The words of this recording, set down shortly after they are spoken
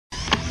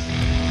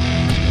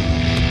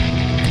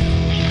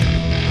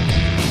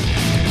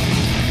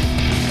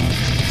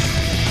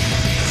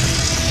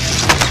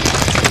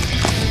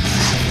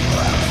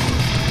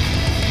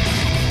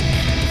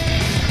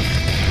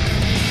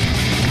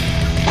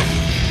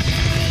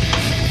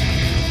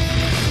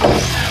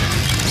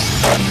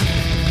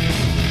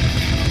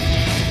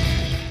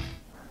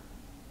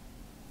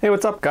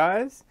what's up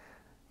guys?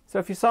 So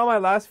if you saw my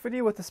last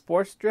video with the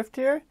Sports Drift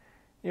here,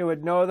 you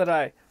would know that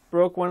I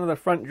broke one of the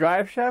front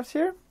drive shafts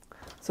here.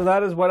 So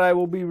that is what I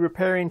will be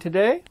repairing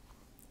today.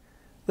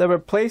 The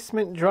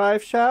replacement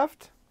drive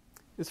shaft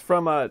is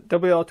from a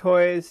WL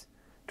Toys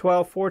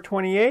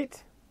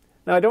 12428.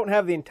 Now I don't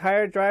have the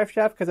entire drive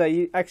shaft because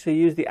I actually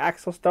used the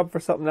axle stub for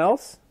something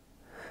else,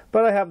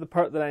 but I have the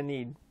part that I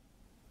need.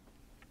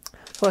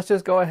 So let's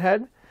just go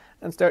ahead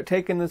and start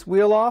taking this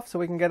wheel off so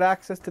we can get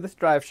access to this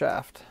drive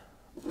shaft.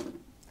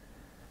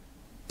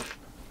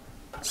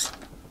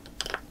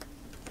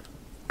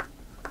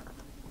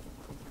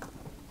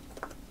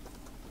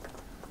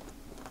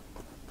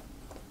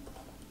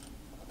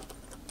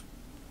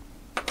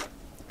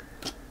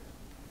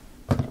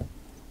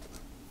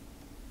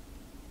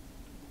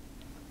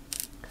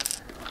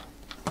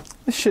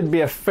 This should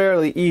be a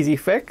fairly easy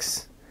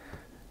fix.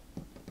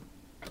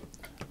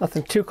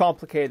 Nothing too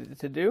complicated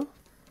to do.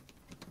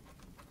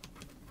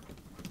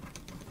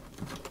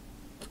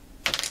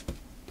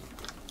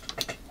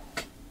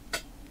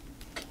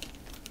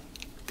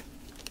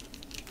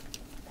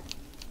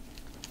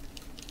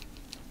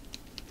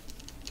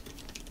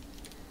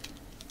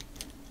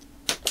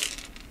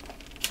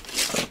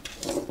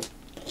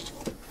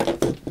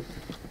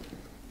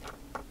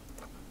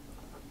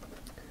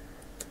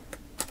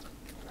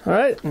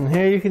 Alright, and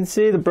here you can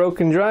see the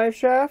broken drive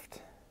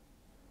shaft.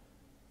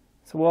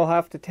 So we'll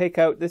have to take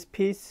out this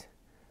piece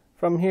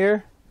from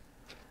here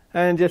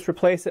and just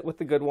replace it with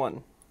the good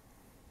one.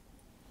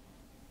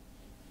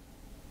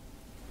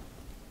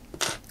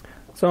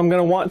 So I'm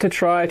going to want to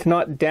try to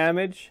not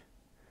damage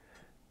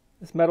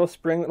this metal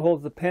spring that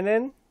holds the pin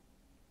in.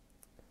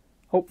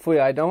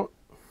 Hopefully I don't.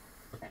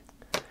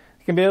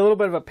 It can be a little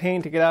bit of a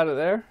pain to get out of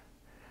there.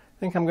 I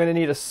think I'm going to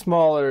need a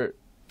smaller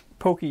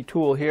pokey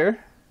tool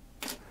here.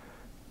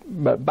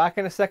 But back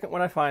in a second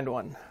when I find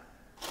one.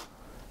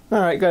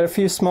 Alright, got a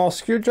few small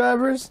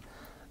screwdrivers.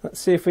 Let's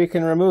see if we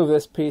can remove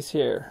this piece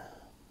here.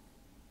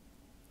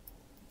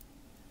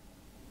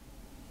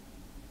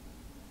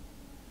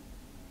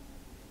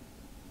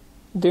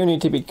 Do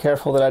need to be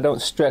careful that I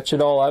don't stretch it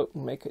all out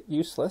and make it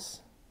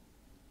useless.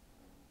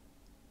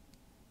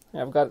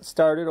 I've got it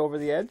started over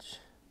the edge.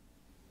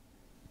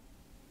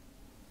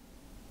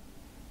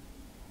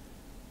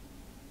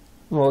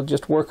 We'll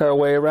just work our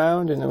way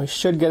around and then we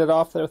should get it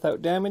off there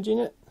without damaging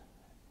it.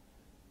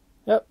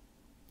 Yep.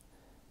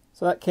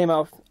 So that came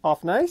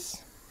off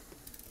nice.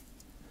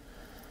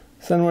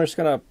 So then we're just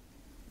going to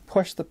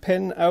push the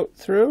pin out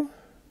through.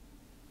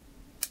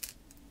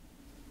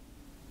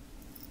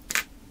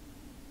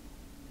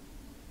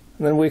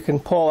 And then we can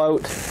pull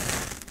out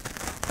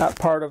that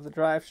part of the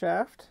drive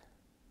shaft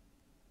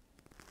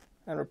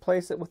and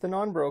replace it with the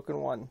non-broken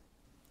one.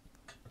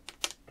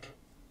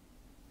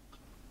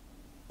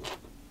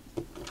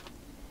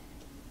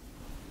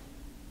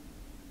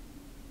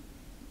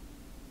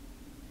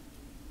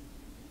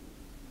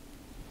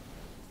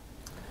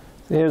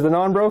 Here's the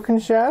non-broken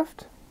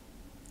shaft.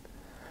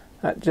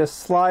 That just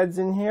slides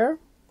in here,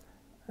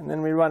 and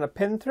then we run a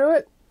pin through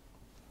it.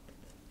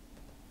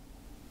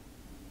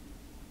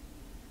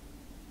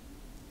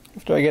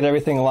 After I get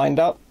everything lined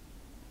up.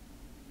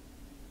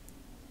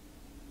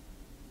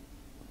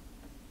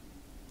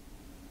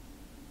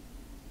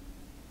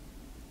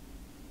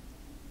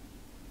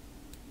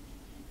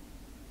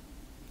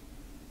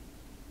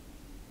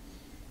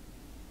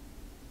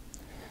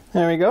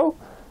 There we go.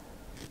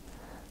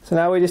 So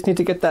now we just need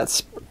to get that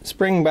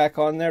spring back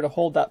on there to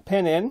hold that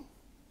pin in.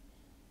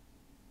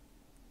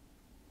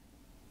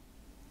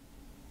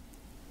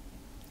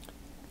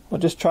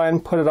 We'll just try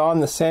and put it on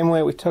the same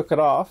way we took it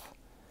off,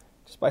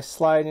 just by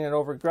sliding it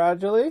over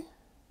gradually.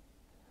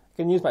 I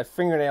can use my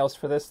fingernails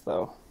for this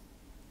though.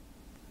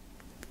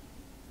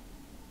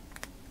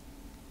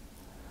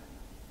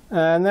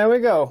 And there we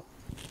go.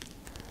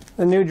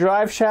 The new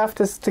drive shaft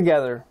is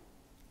together.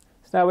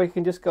 So now we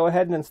can just go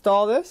ahead and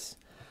install this.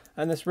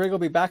 And this rig will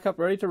be back up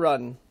ready to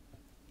run.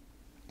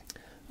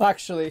 Well,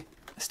 actually,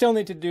 I still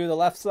need to do the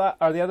left side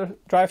or the other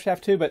drive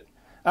shaft too, but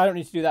I don't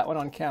need to do that one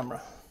on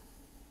camera.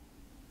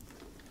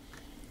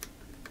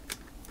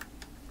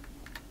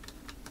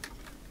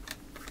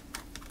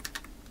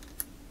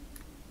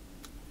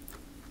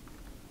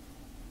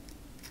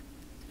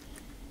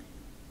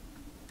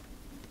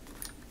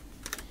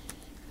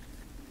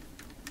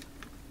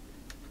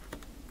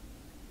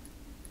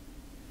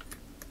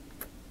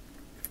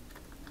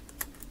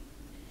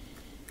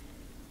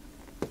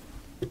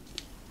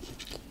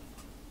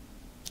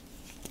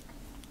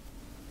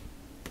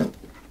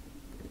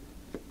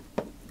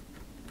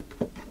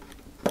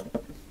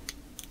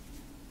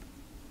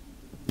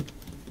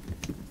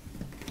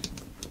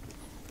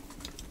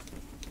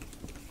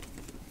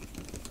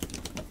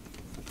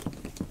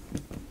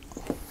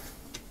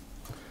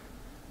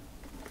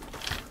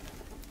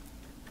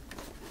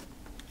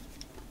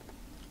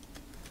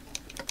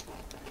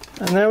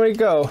 And there we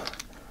go.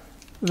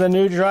 The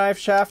new drive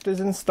shaft is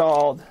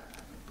installed.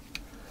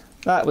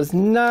 That was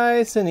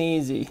nice and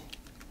easy.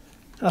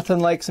 Nothing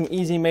like some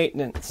easy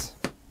maintenance.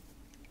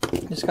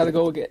 Just gotta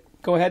go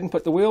ahead and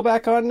put the wheel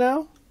back on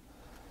now.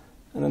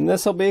 And then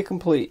this will be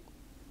complete.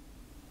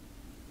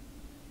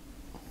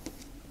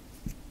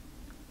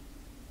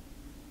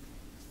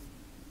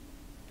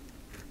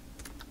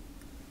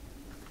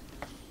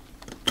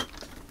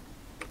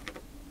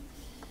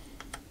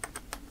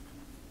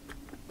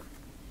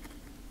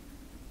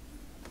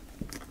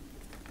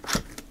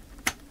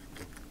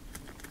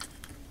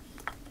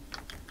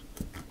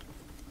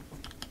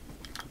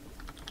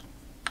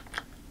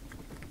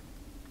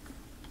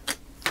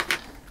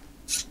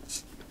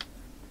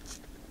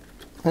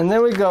 And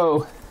there we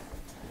go.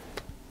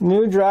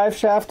 New drive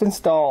shaft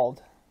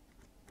installed.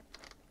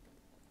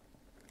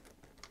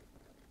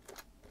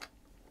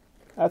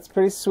 That's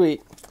pretty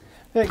sweet.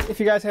 If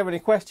you guys have any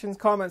questions,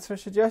 comments, or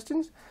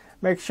suggestions,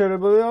 make sure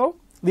to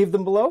leave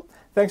them below.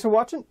 Thanks for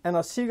watching, and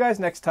I'll see you guys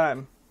next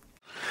time.